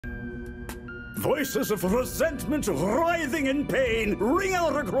Voices of resentment writhing in pain ring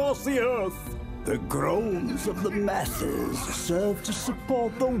out across the earth. The groans of the masses serve to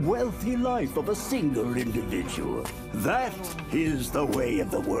support the wealthy life of a single individual. That is the way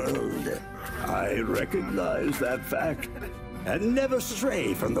of the world. I recognize that fact and never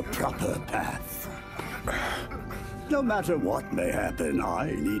stray from the proper path. No matter what may happen,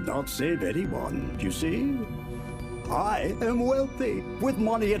 I need not save anyone, you see? I am wealthy, with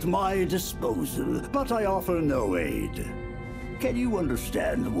money at my disposal, but I offer no aid. Can you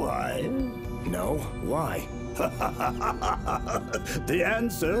understand why? No, why? The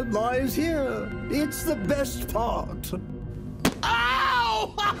answer lies here. It's the best part.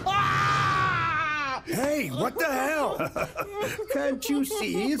 Ow! Hey, what the hell? Can't you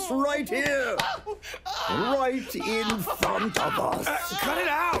see? It's right here. Right in front of us. Cut it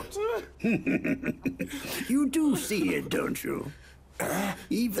out! You do see it, don't you?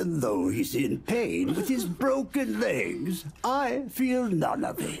 Even though he's in pain with his broken legs, I feel none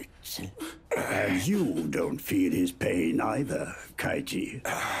of it. And you don't feel his pain either, Kaiji.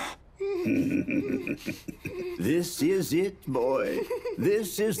 This is it, boy.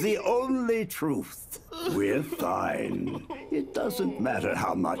 This is the only truth. We're fine. It doesn't matter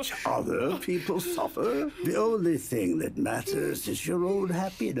how much other people suffer. The only thing that matters is your own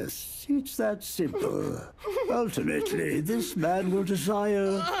happiness. It's that simple. Ultimately, this man will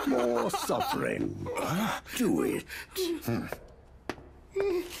desire more suffering. Do it.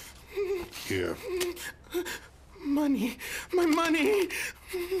 Here. Money. My money.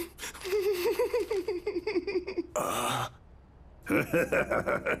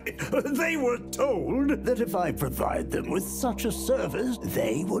 They were told that if I provide them with such a service,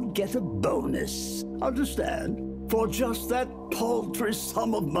 they would get a bonus. Understand? For just that paltry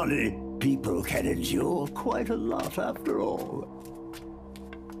sum of money, people can endure quite a lot after all.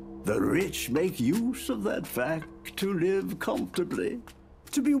 The rich make use of that fact to live comfortably,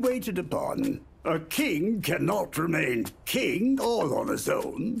 to be waited upon. A king cannot remain king all on his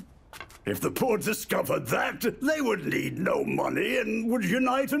own. If the poor discovered that, they would need no money and would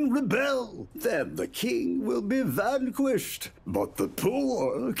unite and rebel. Then the king will be vanquished. But the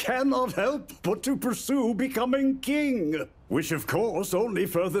poor cannot help but to pursue becoming king, which of course only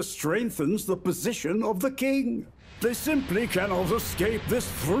further strengthens the position of the king. They simply cannot escape this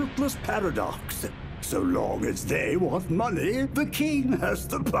fruitless paradox. So long as they want money, the king has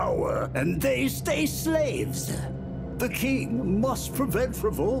the power, and they stay slaves. The king must prevent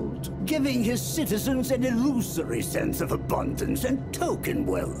revolt, giving his citizens an illusory sense of abundance and token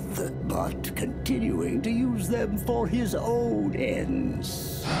wealth, but continuing to use them for his own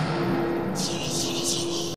ends.